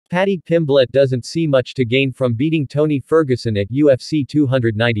Paddy Pimblett doesn't see much to gain from beating Tony Ferguson at UFC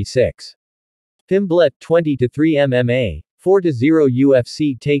 296. Pimblett 20-3 MMA, 4-0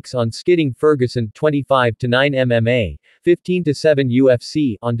 UFC takes on skidding Ferguson 25-9 MMA, 15-7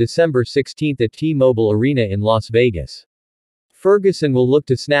 UFC on December 16 at T-Mobile Arena in Las Vegas. Ferguson will look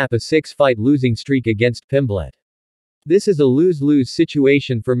to snap a 6-fight losing streak against Pimblett. This is a lose-lose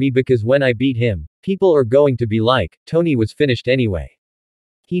situation for me because when I beat him, people are going to be like, Tony was finished anyway.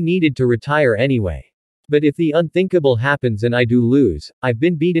 He needed to retire anyway. But if the unthinkable happens and I do lose, I've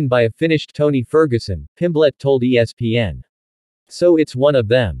been beaten by a finished Tony Ferguson, Pimblett told ESPN. So it's one of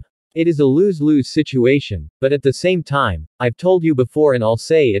them. It is a lose-lose situation, but at the same time, I've told you before and I'll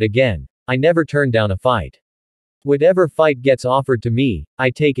say it again, I never turn down a fight. Whatever fight gets offered to me,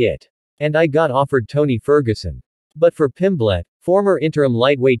 I take it. And I got offered Tony Ferguson. But for Pimblett, former interim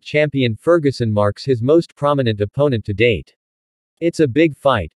lightweight champion Ferguson marks his most prominent opponent to date. It's a big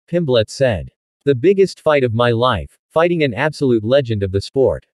fight, Pimblett said. The biggest fight of my life, fighting an absolute legend of the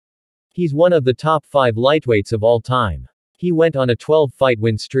sport. He's one of the top 5 lightweights of all time. He went on a 12-fight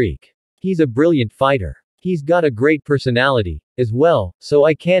win streak. He's a brilliant fighter. He's got a great personality, as well, so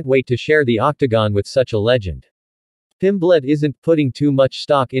I can't wait to share the octagon with such a legend. Pimblett isn't putting too much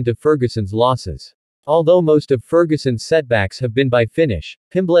stock into Ferguson's losses. Although most of Ferguson's setbacks have been by finish,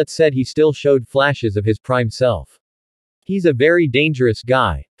 Pimblett said he still showed flashes of his prime self. He's a very dangerous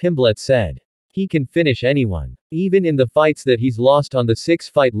guy, Pimblett said. He can finish anyone. Even in the fights that he's lost on the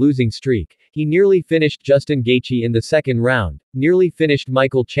 6-fight losing streak, he nearly finished Justin Gaethje in the second round, nearly finished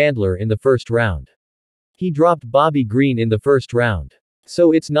Michael Chandler in the first round. He dropped Bobby Green in the first round.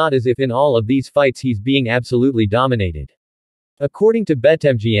 So it's not as if in all of these fights he's being absolutely dominated. According to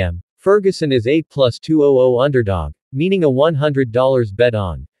BetMGM, Ferguson is a +200 underdog, meaning a $100 bet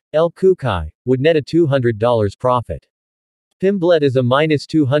on El Kukai would net a $200 profit. Pimblett is a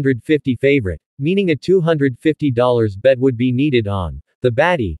 -250 favorite, meaning a $250 bet would be needed on the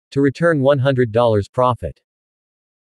baddie to return $100 profit.